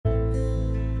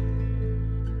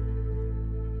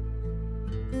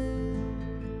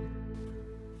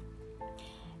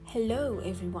Hello,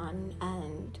 everyone,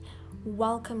 and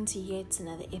welcome to yet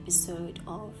another episode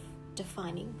of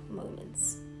Defining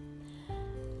Moments.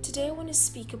 Today, I want to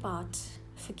speak about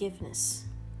forgiveness.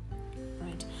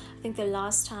 Right? I think the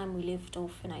last time we left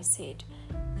off, and I said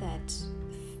that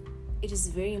it is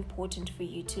very important for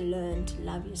you to learn to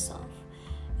love yourself.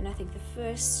 And I think the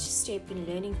first step in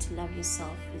learning to love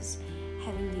yourself is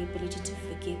having the ability to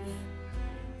forgive.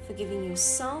 Forgiving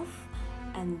yourself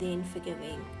and then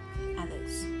forgiving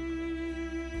others.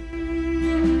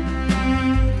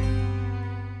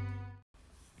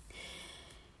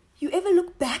 You ever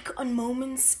look back on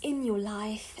moments in your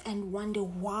life and wonder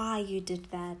why you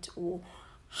did that, or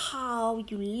how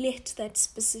you let that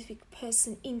specific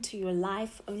person into your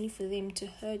life only for them to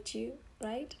hurt you,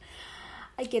 right?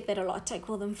 I get that a lot. I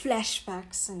call them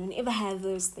flashbacks, and whenever I have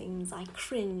those things, I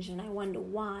cringe and I wonder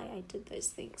why I did those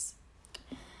things,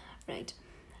 right?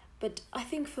 But I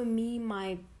think for me,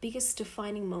 my biggest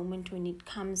defining moment when it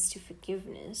comes to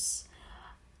forgiveness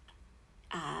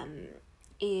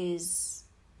is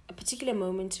a particular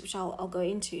moment which I'll go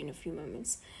into in a few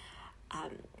moments.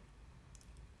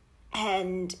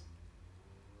 And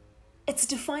it's a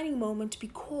defining moment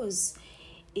because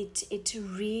it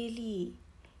really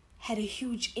had a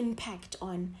huge impact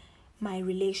on my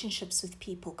relationships with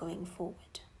people going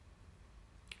forward.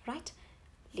 Right?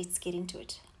 Let's get into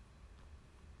it.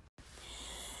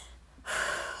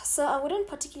 So I wouldn't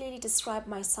particularly describe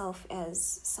myself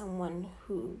as someone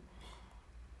who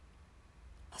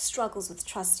struggles with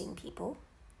trusting people.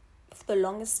 For the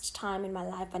longest time in my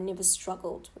life, I never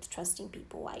struggled with trusting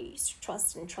people. I used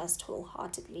to trust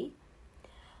wholeheartedly.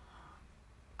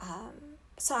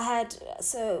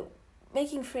 So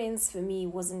making friends for me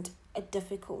wasn't a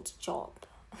difficult job,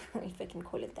 if I can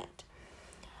call it that.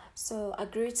 So I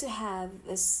grew to have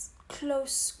this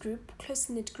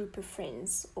close-knit group of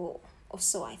friends, or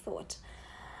so I thought.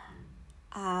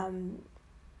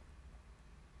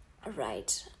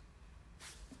 Right.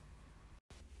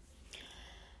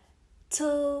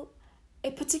 Till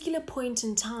a particular point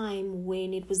in time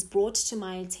when it was brought to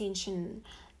my attention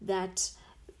that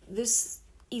this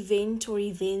event or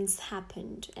events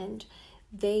happened and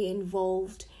they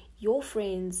involved your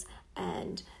friends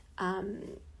and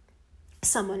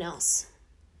someone else,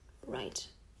 right?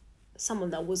 Someone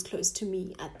that was close to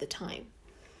me at the time.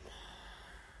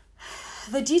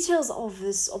 The details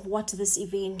of what this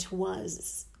event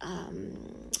was,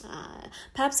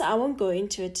 perhaps I won't go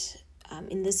into it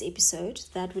in this episode.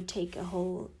 That would take a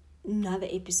whole another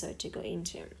episode to go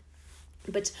into.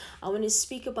 But I want to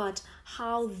speak about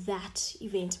how that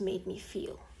event made me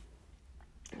feel.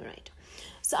 Right.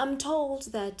 So I'm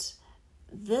told that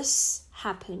this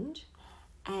happened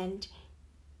and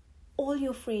all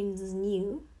your friends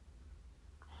knew.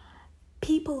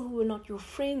 People who were not your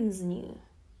friends knew.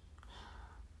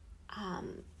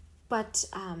 But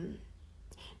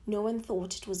no one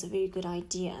thought it was a very good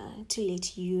idea to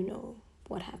let you know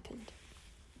what happened.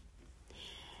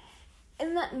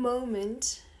 In that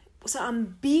moment, so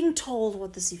I'm being told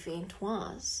what this event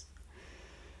was.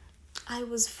 I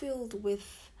was filled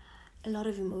with a lot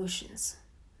of emotions.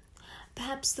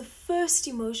 Perhaps the first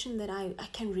emotion that I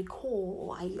can recall,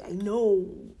 or I know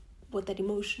what that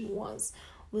emotion was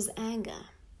anger.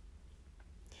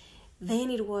 Then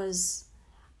it was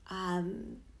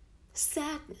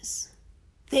sadness.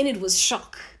 Then it was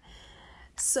shock.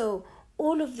 So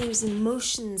all of those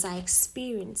emotions I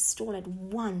experienced all at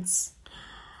once,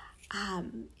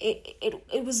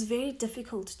 it was very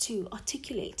difficult to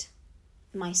articulate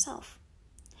myself.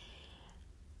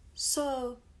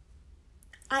 So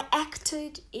I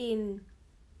acted in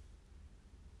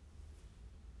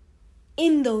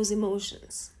those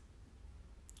emotions,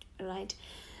 right?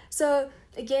 So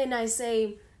again, I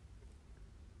say,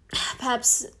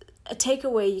 perhaps a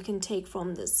takeaway you can take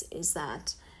from this is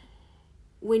that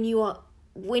when you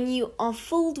are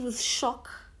filled with shock,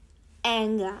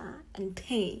 anger, and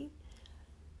pain,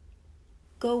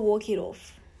 go walk it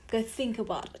off. Go think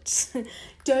about it.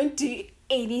 Don't do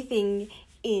anything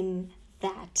in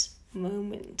that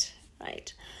moment,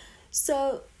 right?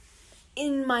 So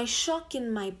in my shock,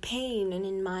 in my pain, and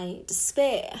in my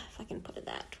despair, if I can put it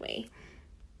that way,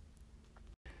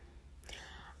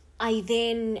 I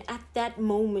then, at that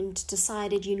moment,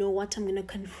 decided, you know what, I'm going to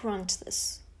confront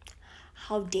this.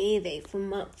 How dare they?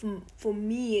 For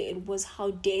me, it was, how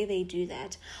dare they do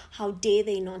that? How dare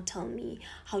they not tell me?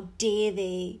 How dare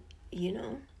they,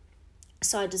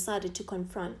 So I decided to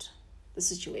confront the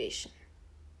situation.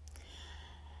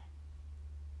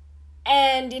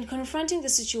 And in confronting the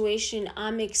situation,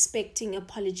 I'm expecting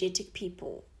apologetic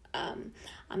people.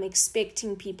 I'm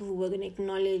expecting people who were going to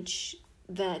acknowledge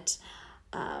that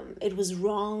it was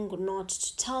wrong not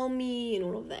to tell me and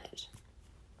all of that.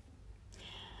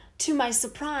 To my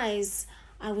surprise,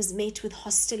 I was met with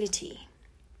hostility.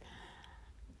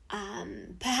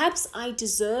 Perhaps I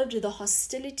deserved the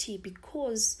hostility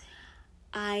because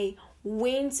I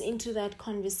went into that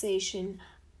conversation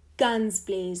guns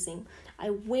blazing. I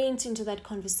went into that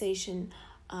conversation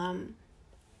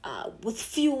with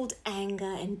fueled anger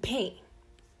and pain,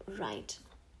 right?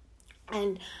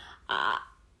 And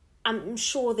I'm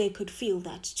sure they could feel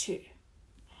that too.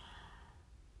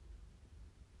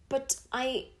 But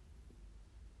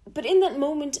in that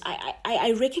moment,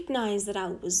 I recognized that I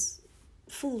was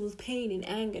full with pain and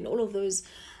anger and all of those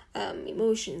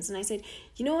emotions. And I said,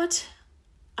 you know what?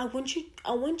 I want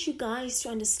you guys to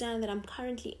understand that I'm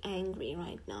currently angry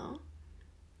right now.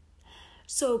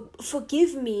 So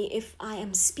forgive me if I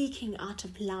am speaking out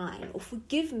of line, or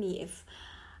forgive me if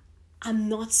I'm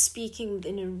not speaking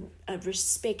in a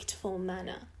respectful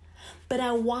manner. But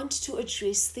I want to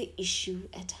address the issue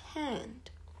at hand.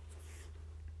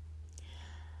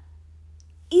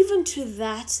 Even to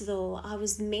that, though, I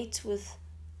was met with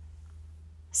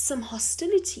some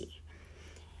hostility.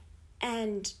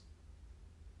 And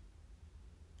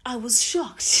I was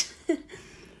shocked.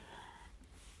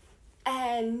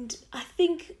 And I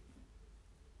think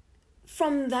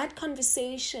from that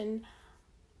conversation,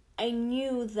 I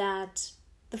knew that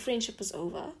the friendship was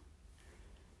over.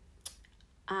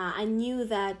 I knew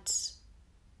that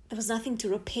there was nothing to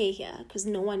repair here, because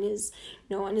no one is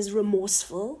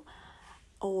remorseful,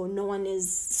 or no one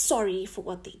is sorry for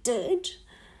what they did.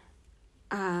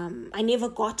 I never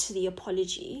got to the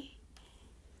apology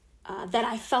that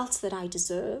I felt that I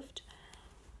deserved.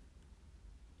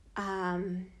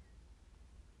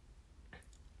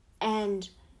 And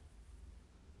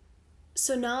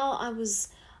so now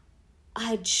I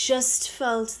had just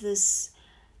felt this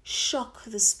shock,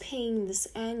 this pain, this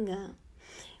anger,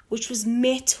 which was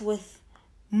met with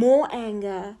more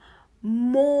anger,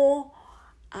 more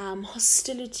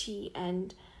hostility.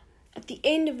 And at the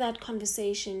end of that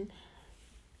conversation,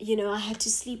 I had to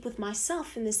sleep with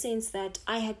myself, in the sense that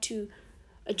I had to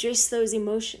address those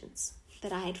emotions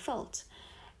that I had felt.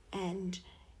 And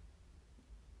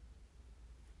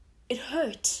it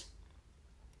hurt.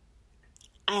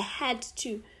 I had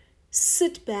to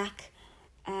sit back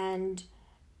and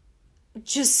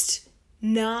just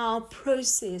now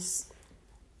process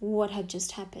what had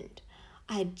just happened.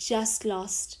 I had just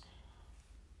lost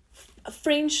a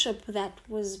friendship that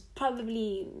was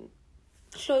probably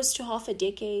close to half a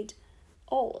decade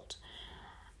old.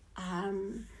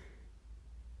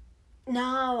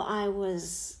 Now I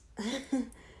was,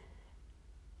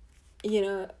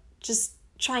 just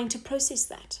trying to process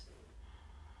that.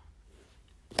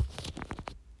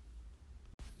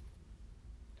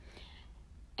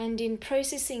 And in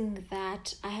processing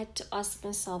that, I had to ask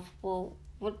myself, well,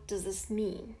 what does this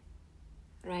mean?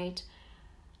 Right?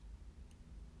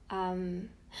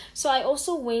 So I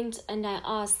also went and I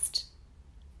asked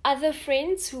other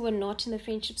friends who were not in the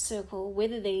friendship circle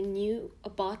whether they knew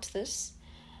about this.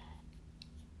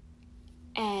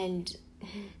 And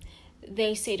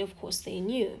they said, of course, they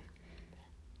knew.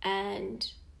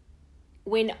 And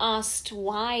when asked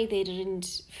why they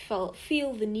didn't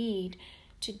feel the need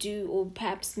to do, or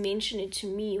perhaps mention it to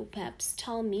me, or perhaps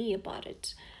tell me about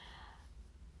it,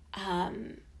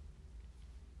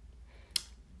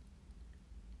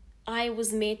 I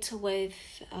was met with,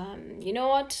 you know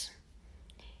what?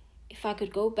 If I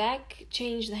could go back,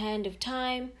 change the hand of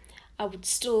time, I would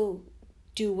still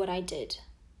do what I did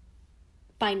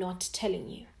by not telling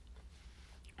you.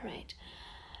 Right?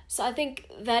 So I think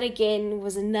that again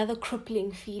was another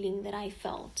crippling feeling that I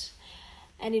felt.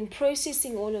 And in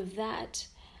processing all of that,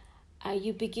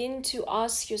 you begin to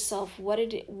ask yourself, what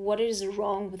is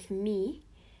wrong with me?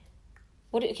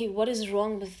 What is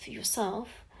wrong with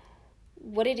yourself?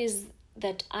 What it is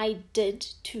that I did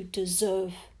to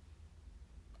deserve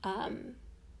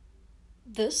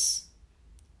this,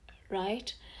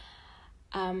 right?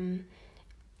 And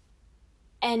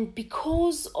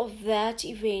because of that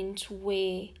event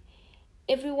where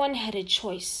everyone had a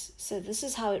choice, this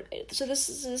is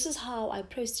how I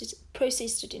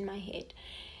processed it in my head.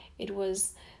 It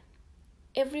was,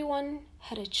 everyone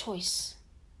had a choice,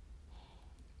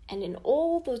 and in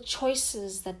all the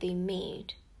choices that they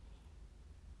made,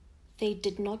 they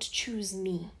did not choose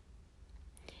me.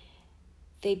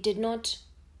 They did not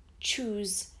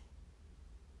choose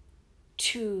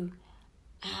to,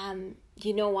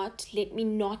 you know what, let me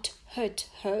not hurt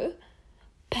her.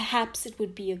 Perhaps it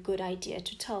would be a good idea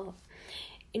to tell her.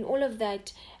 In all of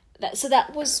that, so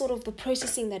that was sort of the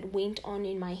processing that went on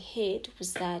in my head,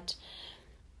 was that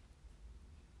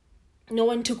no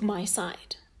one took my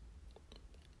side.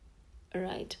 All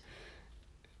right.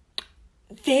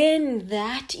 Then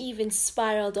that even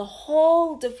spiraled a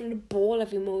whole different ball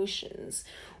of emotions,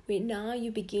 where now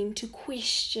you begin to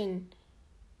question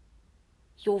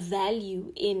your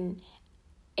value in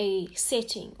a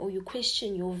setting, or you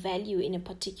question your value in a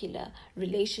particular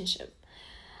relationship.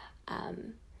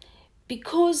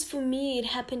 Because for me it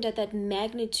happened at that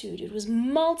magnitude, it was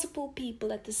multiple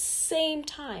people at the same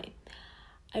time.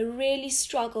 I really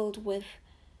struggled with,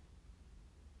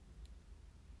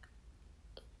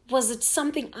 was it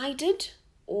something I did,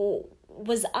 or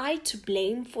was I to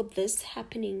blame for this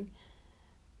happening,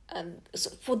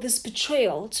 for this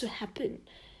betrayal to happen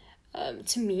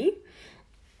to me?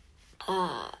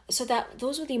 So that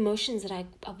those were the emotions that I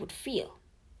would feel,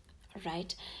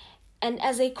 right? And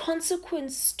as a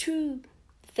consequence to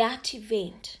that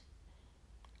event,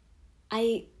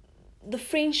 the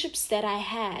friendships that I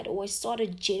had, or I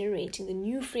started generating the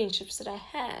new friendships that I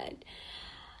had,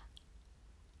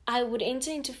 I would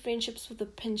enter into friendships with a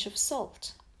pinch of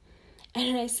salt.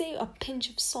 And when I say a pinch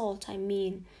of salt, I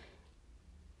mean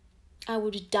I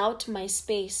would doubt my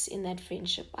space in that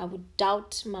friendship. I would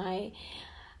doubt my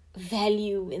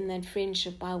value in that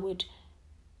friendship. I would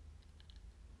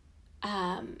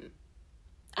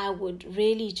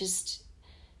really just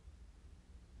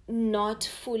not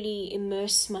fully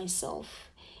immerse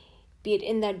myself, be it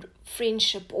in that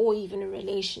friendship or even a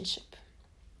relationship.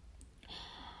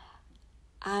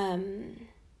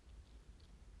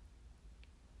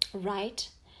 Right?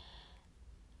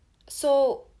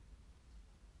 So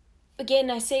again,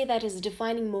 I say that as a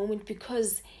defining moment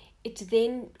because it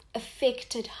then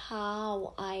affected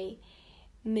how I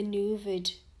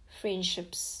maneuvered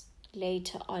friendships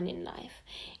later on in life.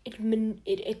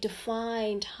 It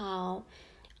defined how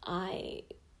I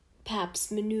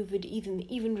perhaps maneuvered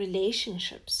even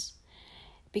relationships,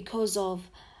 because of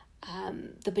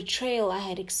the betrayal I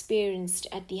had experienced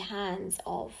at the hands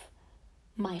of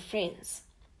my friends.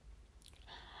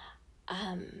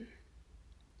 And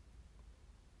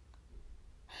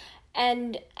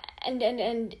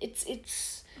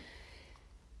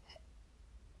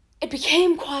it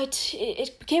became quite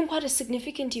a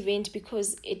significant event,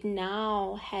 because it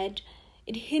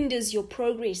hinders your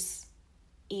progress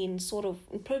in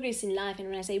life. And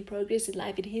when I say progress in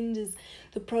life, it hinders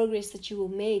the progress that you will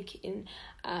make in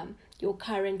your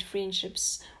current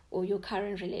friendships or your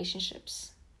current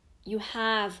relationships. You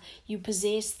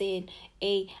possess then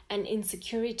an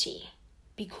insecurity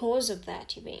because of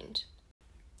that event.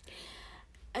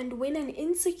 And when an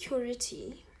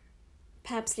insecurity,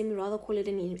 perhaps let me rather call it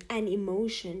an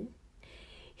emotion,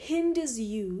 hinders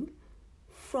you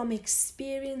from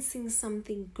experiencing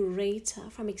something greater,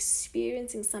 from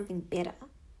experiencing something better,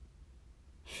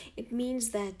 it means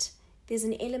that there's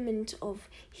an element of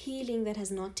healing that has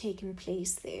not taken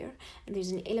place there, and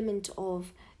there's an element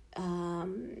of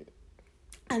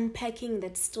unpacking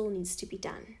that still needs to be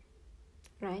done,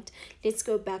 right? Let's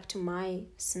go back to my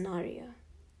scenario.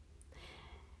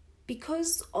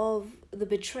 Because of the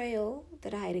betrayal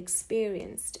that I had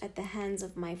experienced at the hands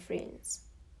of my friends,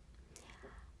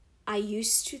 I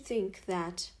used to think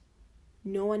that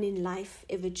no one in life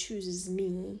ever chooses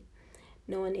me,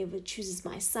 no one ever chooses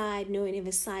my side, no one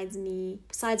ever sides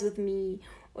with me,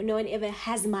 or no one ever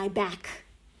has my back,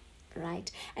 right?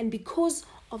 And because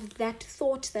of that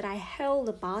thought that I held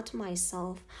about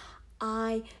myself,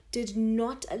 I did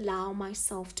not allow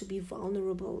myself to be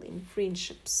vulnerable in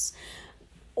friendships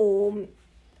or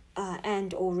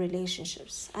other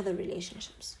relationships,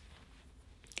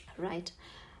 right?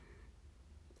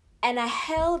 And I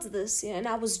held this, and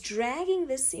I was dragging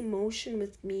this emotion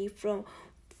with me for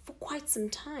quite some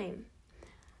time,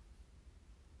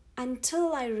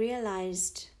 until I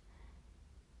realized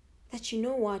that, you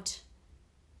know what,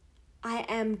 I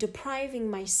am depriving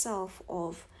myself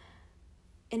of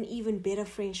an even better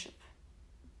friendship.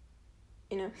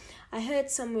 I heard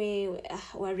somewhere,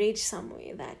 or I read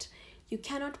somewhere, that you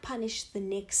cannot punish the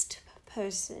next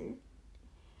person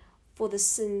for the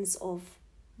sins of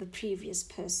the previous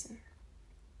person.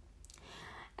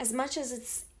 As much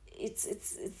as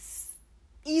it's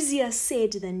easier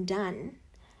said than done,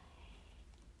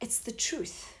 it's the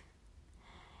truth.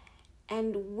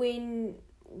 And when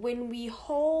we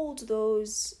hold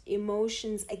those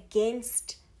emotions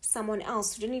against someone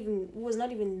else who was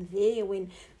not even there when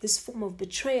this form of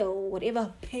betrayal or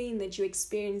whatever pain that you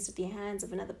experienced at the hands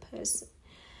of another person,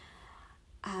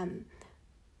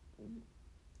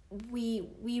 we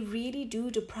really do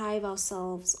deprive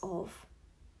ourselves of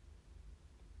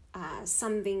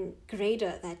something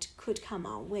greater that could come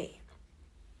our way.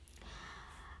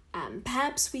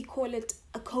 Perhaps we call it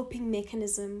a coping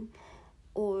mechanism,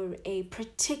 or a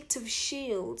protective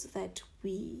shield that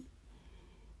we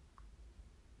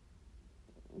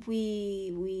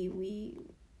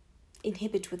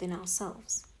inhibit within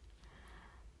ourselves.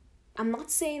 I'm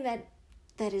not saying that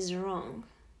that is wrong,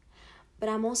 but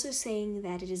I'm also saying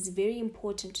that it is very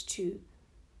important to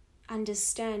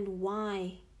understand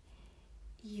why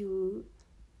you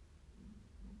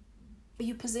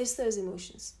possess those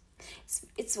emotions.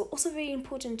 It's also very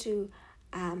important to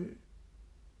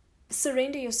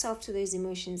surrender yourself to those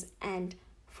emotions and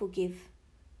forgive.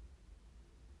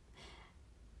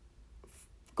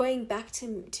 Going back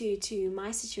to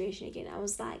my situation again,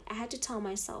 I had to tell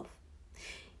myself,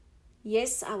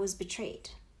 yes, I was betrayed.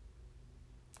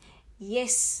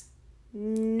 Yes,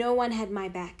 no one had my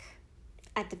back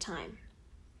at the time.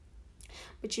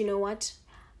 But you know what?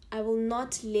 I will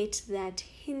not let that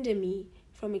hinder me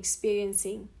from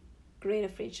experiencing greater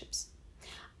friendships.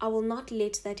 I will not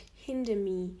let that hinder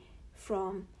me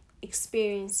from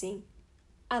experiencing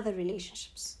other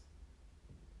relationships.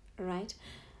 All right?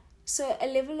 So a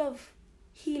level of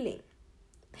healing.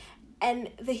 And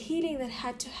the healing that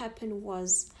had to happen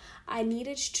was I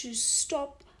needed to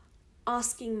stop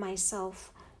asking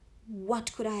myself,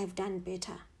 what could I have done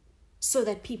better so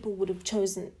that people would have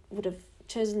chosen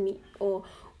me, or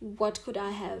what could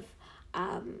I have,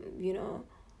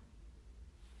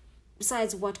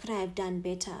 besides what could I have done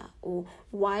better, or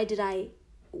why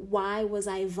was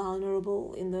I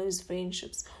vulnerable in those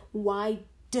friendships? Why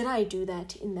did I do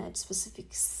that in that specific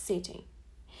setting?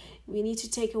 We need to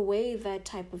take away that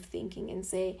type of thinking and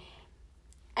say,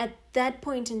 at that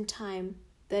point in time,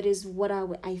 that is what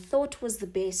I thought was the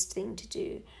best thing to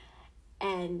do.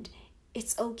 And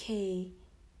it's okay.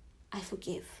 I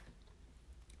forgive.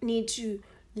 Need to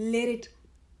let it,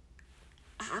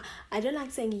 I don't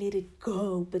like saying let it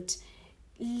go, but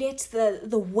let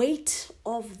the weight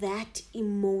of that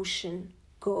emotion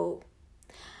go.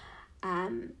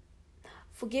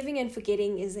 Forgiving and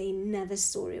forgetting is another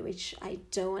story which I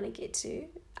don't want to get to.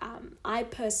 I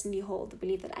personally hold the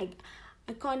belief that I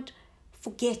can't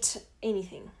forget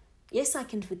anything. Yes, I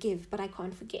can forgive, but I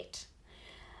can't forget.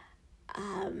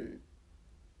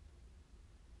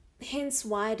 Hence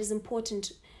why it is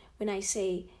important when I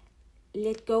say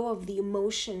let go of the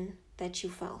emotion that you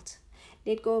felt.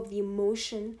 Let go of the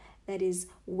emotion that is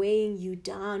weighing you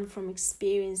down from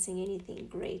experiencing anything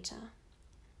greater.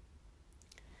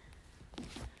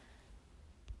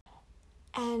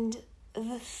 And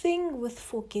the thing with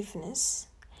forgiveness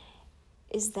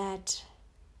is that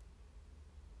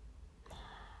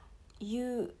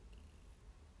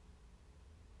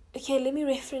let me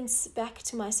reference back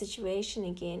to my situation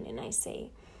again, and I say,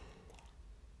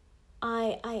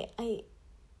 I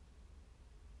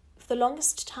for the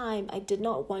longest time, I did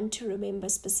not want to remember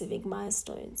specific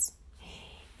milestones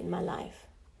in my life.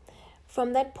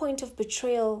 From that point of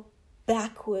betrayal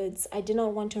backwards, I did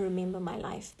not want to remember my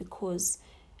life because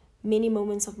many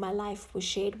moments of my life were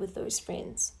shared with those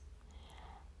friends.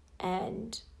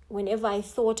 And whenever I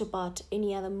thought about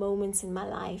any other moments in my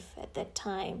life at that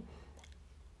time,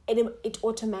 it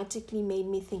automatically made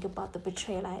me think about the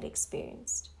betrayal I had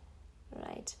experienced,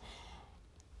 right?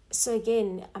 So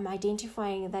again, I'm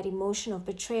identifying that emotion of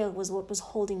betrayal was what was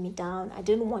holding me down. I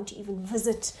didn't want to even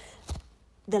visit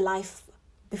the life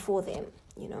before them,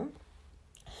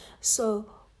 So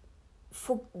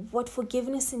for what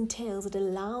forgiveness entails, it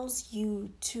allows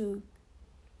you to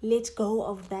let go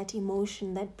of that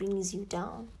emotion that brings you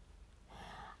down.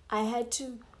 I had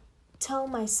to tell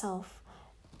myself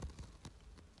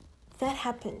that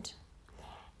happened.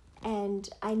 And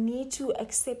I need to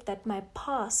accept that my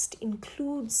past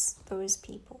includes those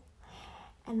people.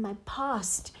 And my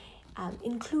past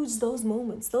includes those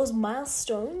moments. Those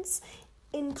milestones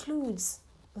includes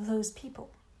those people.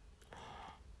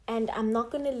 And I'm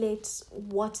not going to let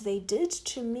what they did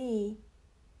to me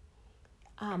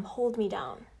hold me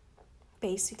down,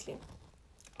 basically.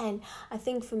 And I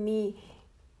think for me,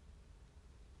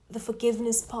 the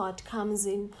forgiveness part comes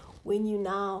in when you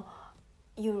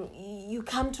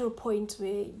come to a point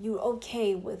where you're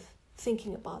okay with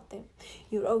thinking about them.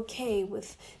 You're okay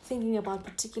with thinking about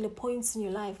particular points in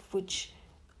your life which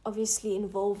obviously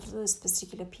involve those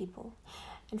particular people.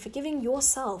 And forgiving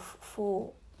yourself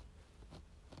for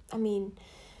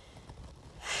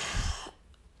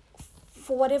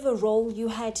whatever role you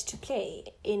had to play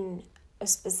in a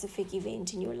specific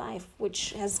event in your life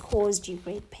which has caused you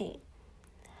great pain.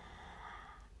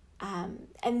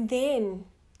 And then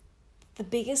the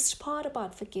biggest part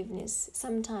about forgiveness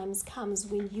sometimes comes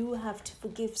when you have to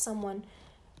forgive someone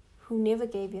who never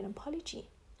gave you an apology.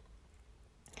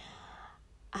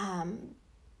 And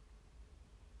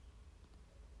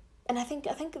And I think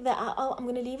that I'm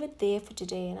going to leave it there for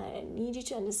today. And I need you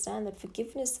to understand that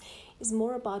forgiveness is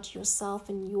more about yourself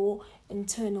and your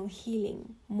internal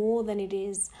healing, more than it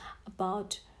is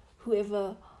about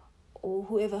whoever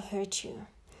hurt you.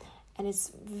 And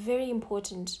it's very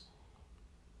important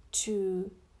to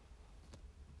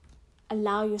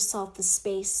allow yourself the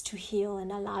space to heal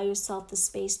and allow yourself the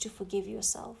space to forgive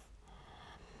yourself.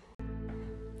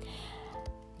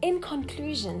 In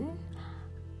conclusion,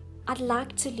 I'd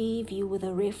like to leave you with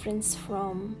a reference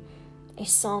from a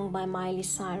song by Miley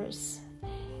Cyrus,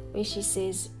 where she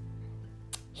says,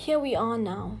 "Here we are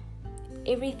now.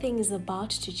 Everything is about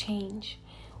to change.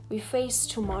 We face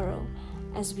tomorrow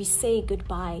as we say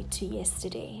goodbye to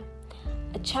yesterday.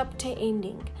 A chapter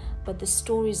ending, but the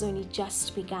story's only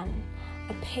just begun.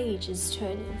 A page is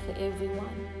turning for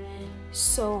everyone.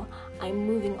 So I'm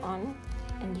moving on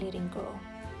and letting go."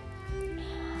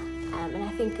 And I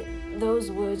think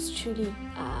those words truly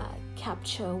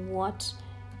capture what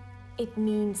it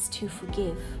means to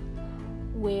forgive,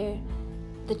 where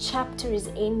the chapter is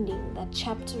ending, that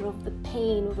chapter of the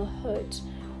pain or the hurt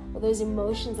or those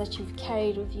emotions that you've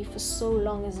carried with you for so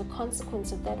long as a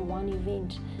consequence of that one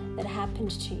event that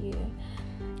happened to you.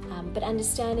 But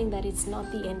understanding that it's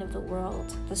not the end of the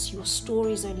world. Your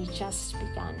story's only just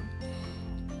begun.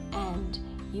 And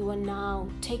you are now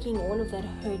taking all of that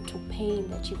hurt or pain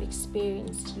that you've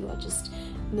experienced. You are just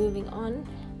moving on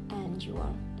and you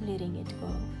are letting it go.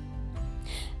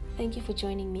 Thank you for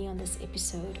joining me on this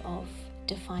episode of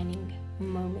Defining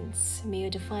Moments. May your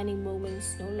defining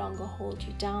moments no longer hold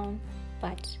you down,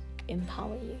 but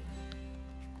empower you.